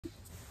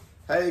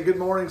Hey, good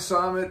morning,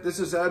 Summit. This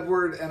is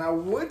Edward, and I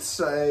would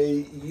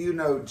say you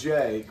know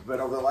Jake, but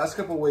over the last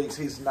couple of weeks,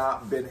 he's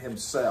not been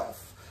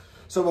himself.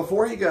 So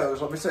before he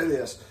goes, let me say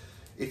this.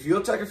 If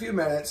you'll take a few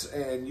minutes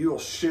and you'll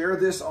share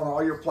this on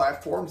all your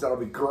platforms, that'll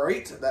be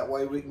great. That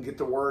way we can get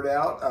the word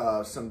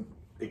out. Some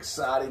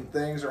exciting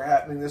things are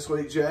happening this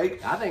week,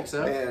 Jake. I think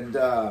so.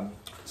 And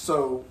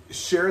so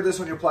share this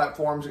on your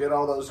platforms, get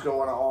all those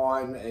going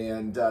on,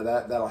 and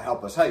that'll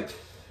help us. Hey,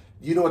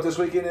 you know what this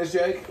weekend is,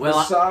 Jake? Well,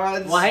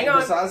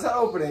 besides the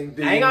opening,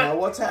 do you hang on. know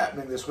what's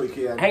happening this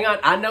weekend? Hang on,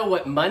 I know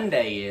what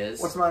Monday is.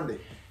 What's Monday?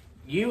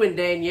 You and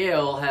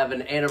Danielle have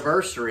an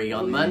anniversary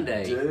on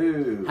Monday.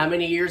 Do. How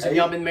many years have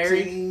y'all been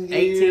married?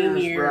 18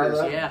 years,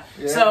 brother. Yeah.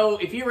 Yeah. So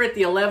if you were at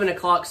the 11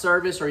 o'clock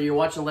service or you're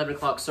watching 11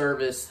 o'clock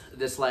service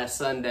this last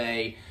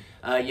Sunday,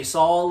 you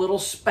saw a little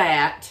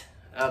spat,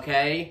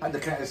 okay?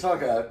 It's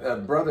like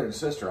a brother and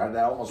sister. I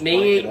almost break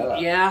Me, it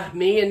up. yeah,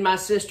 me and my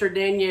sister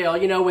Danielle.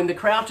 You know, when the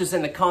Crouches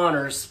and the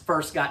Connors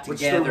first got Which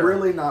together, they're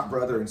really not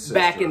brother and sister.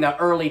 back in the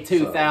early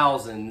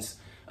 2000s.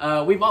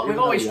 We've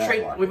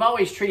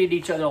always treated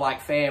each other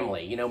like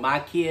family. You know, my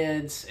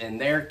kids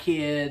and their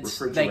kids.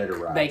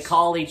 They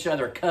call each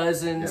other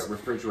cousins. Yeah,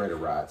 refrigerator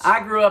rights.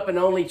 I grew up an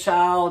only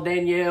child.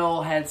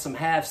 Danielle had some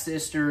half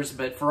sisters,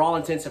 but for all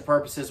intents and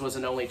purposes was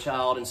an only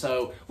child. And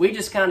so we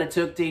just kind of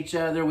took to each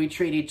other. We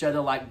treat each other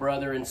like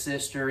brother and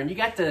sister. And you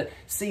got to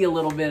see a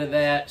little bit of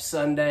that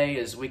Sunday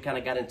as we kind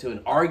of got into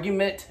an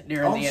argument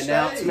during the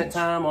announcement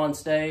time on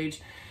stage.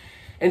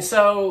 And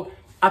so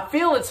I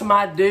feel it's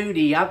my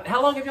duty. How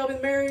long have y'all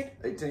been married?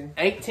 18.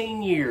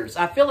 18 years.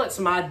 I feel it's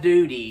my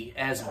duty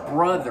as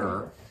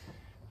brother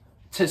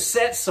to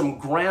set some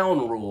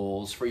ground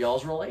rules for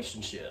y'all's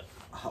relationship.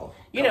 Oh,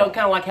 you know, kind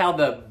of like how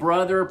the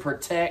brother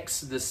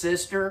protects the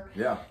sister.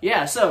 Yeah.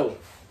 Yeah, so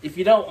if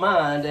you don't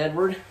mind,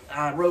 Edward,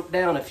 I wrote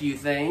down a few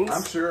things.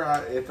 I'm sure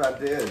if I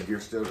did, you're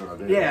still going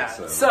to do it. Yeah,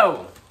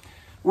 so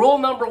rule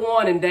number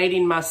 1 in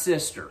dating my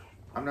sister.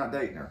 I'm not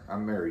dating her.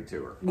 I'm married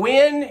to her.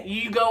 When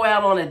you go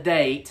out on a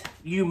date,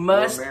 you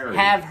must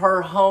have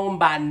her home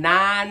by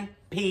 9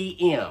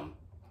 p.m.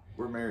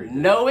 We're married.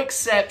 No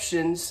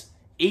exceptions,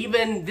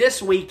 even this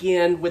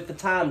weekend with the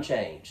time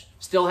change.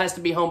 Still has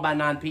to be home by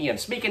 9 p.m.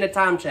 Speaking of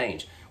time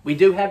change, we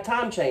do have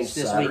time change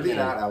this Saturday weekend.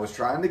 night, I was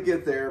trying to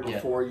get there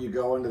before you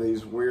go into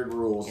these weird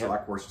rules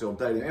like we're still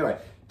dating. Anyway,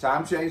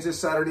 time change this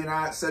Saturday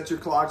night. Set your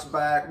clocks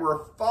back.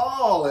 We're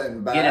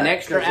falling back. Get an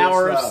extra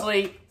hour of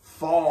sleep.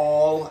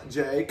 Fall,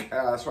 Jake.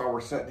 That's why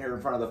we're sitting here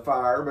in front of the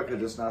fire,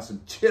 because it's nice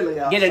and chilly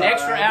outside. Get an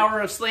extra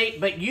hour of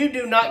sleep, but you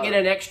do not get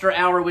an extra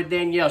hour with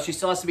Danielle. She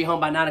still has to be home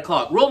by 9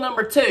 o'clock. Rule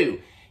number 2,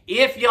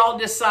 if y'all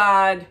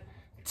decide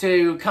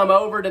to come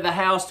over to the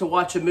house to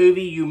watch a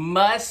movie, you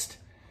must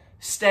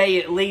stay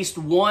at least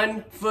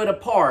 1 foot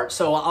apart.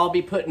 So I'll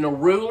be putting a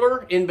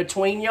ruler in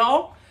between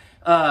y'all.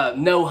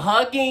 No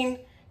hugging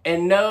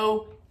and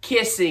no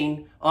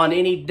kissing on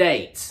any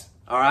dates.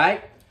 All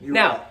right?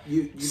 Now,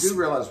 you do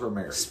realize we're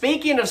married.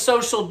 Speaking of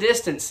social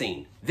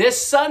distancing, this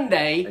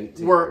Sunday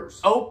we're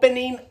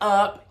opening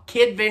up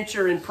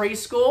KidVenture in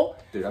preschool.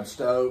 Dude, I'm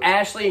stoked.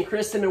 Ashley and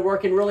Kristen are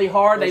working really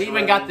hard. They've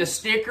even got the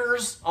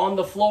stickers on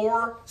the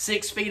floor,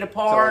 6 feet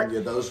apart. I'm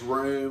telling you, those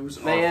rooms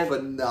are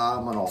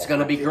phenomenal. It's going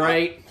to be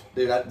great.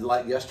 Dude,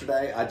 like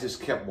yesterday, I just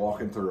kept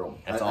walking through them.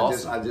 That's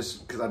awesome.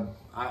 Because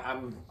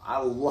I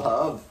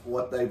love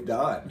what they've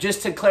done.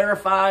 Just to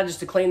clarify,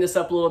 just to clean this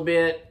up a little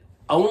bit,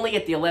 only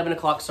at the 11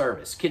 o'clock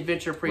service.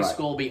 KidVenture Preschool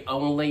will be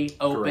only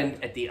open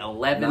at the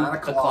 11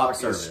 o'clock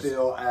service. Is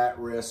still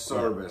at-risk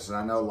service. And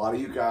I know a lot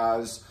of you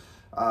guys,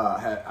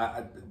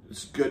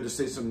 it's good to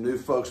see some new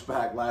folks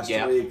back last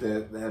week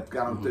that have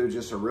gone through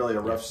just a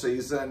rough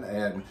season.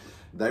 And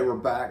they were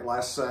back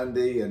last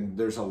Sunday, and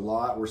there's a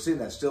lot. We're seeing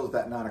that still at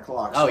that 9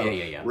 o'clock. Oh, so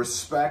yeah.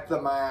 Respect the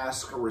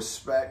mask.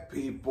 Respect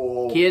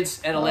people.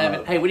 Kids at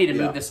 11. Hey, we need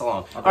to move this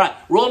along. Okay. All right,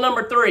 rule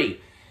number 3.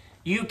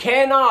 You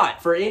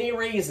cannot, for any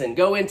reason,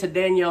 go into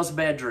Danielle's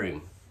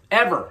bedroom.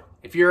 Ever.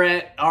 If you're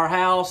at our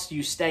house,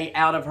 you stay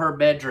out of her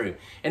bedroom.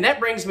 And that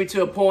brings me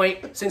to a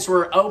point, since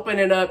we're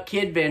opening up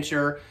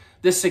KidVenture,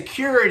 the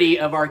security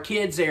of our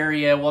kids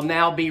area will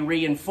now be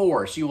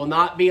reinforced. You will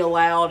not be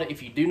allowed,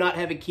 if you do not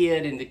have a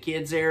kid in the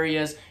kids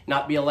areas,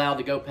 not be allowed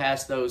to go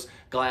past those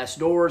glass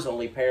doors.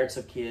 Only parents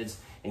of kids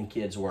and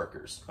kids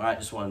workers. All right,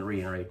 just wanted to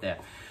reiterate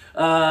that.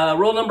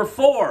 Rule number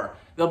 4,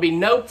 there'll be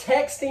no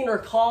texting or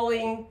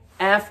calling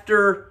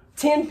after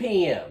 10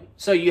 p.m.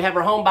 So you have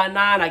her home by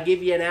 9. I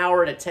give you an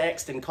hour to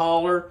text and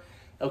call her.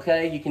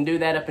 Okay, you can do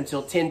that up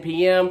until 10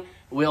 p.m.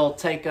 We'll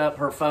take up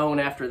her phone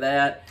after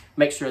that.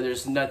 Make sure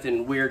there's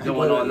nothing weird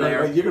going on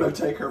there. You're going to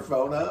take her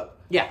phone up?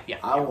 Yeah.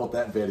 I want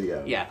that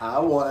video. Yeah. I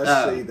want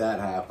to see that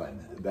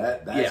happen.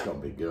 That's going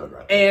to be good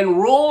right there. And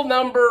rule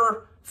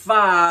number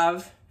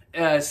 5,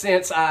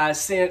 since I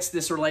sense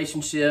this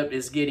relationship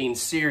is getting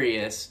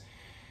serious,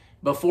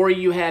 before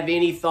you have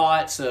any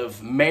thoughts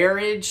of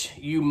marriage,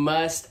 you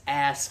must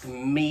ask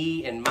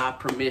me and my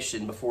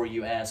permission before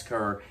you ask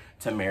her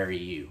to marry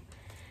you.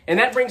 And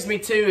that brings me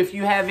to, if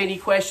you have any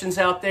questions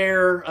out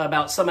there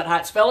about Summit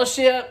Heights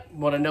Fellowship,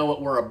 want to know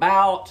what we're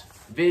about,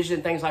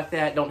 vision, things like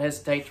that, don't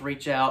hesitate to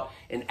reach out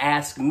and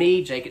ask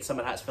me, Jake at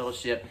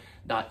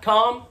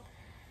summitheightsfellowship.com.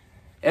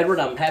 Edward,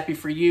 I'm happy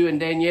for you and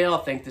Danielle. I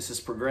think this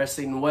is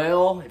progressing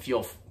well. If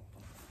you'll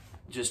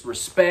just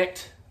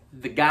respect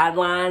the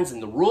guidelines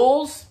and the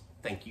rules,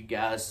 think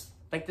this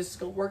is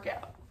going to work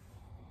out.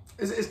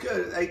 It's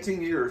good.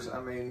 18 years.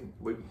 I mean,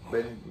 we've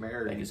been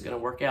married. I think it's going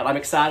to work out. I'm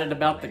excited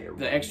about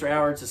the extra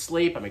hours of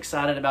sleep. I'm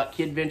excited about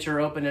Kid Venture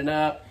opening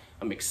up.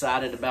 I'm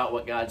excited about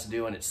what God's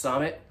doing at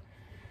Summit.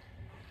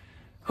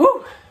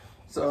 Whew.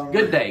 So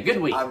good day, good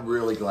week. I'm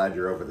really glad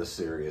you're over the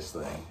serious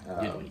thing.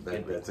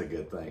 That's a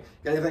good thing.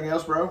 Got anything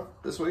else, bro,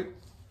 this week?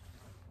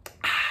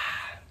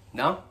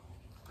 No.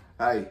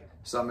 Hey,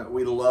 Summit,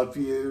 we love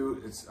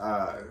you.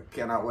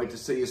 Cannot wait to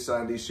see you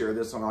Sunday. Share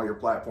this on all your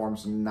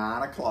platforms.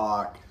 9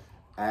 o'clock,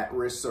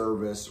 at-risk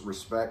service.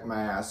 Respect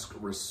mask.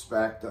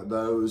 Respect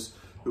those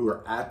who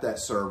are at that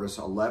service.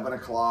 11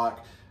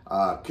 o'clock.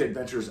 Kid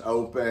Venture's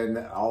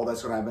open, all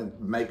that's going to happen.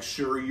 Make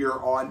sure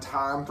you're on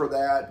time for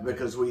that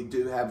because we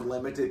do have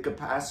limited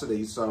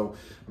capacity. So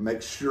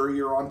make sure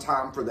you're on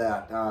time for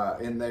that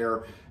in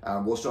there.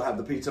 We'll still have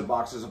the pizza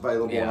boxes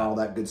available and all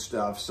that good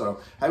stuff. So,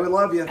 hey, we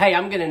love you. Hey,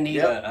 I'm going to need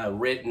a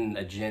written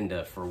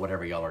agenda for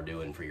whatever y'all are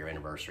doing for your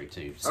anniversary,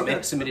 too.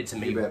 Submit it to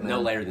me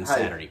no later than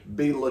Saturday.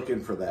 Be looking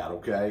for that,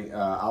 okay?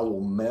 I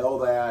will mail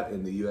that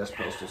in the U.S.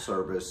 Postal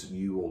Service, and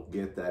you will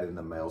get that in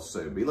the mail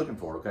soon. Be looking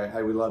for it, okay?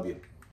 Hey, we love you.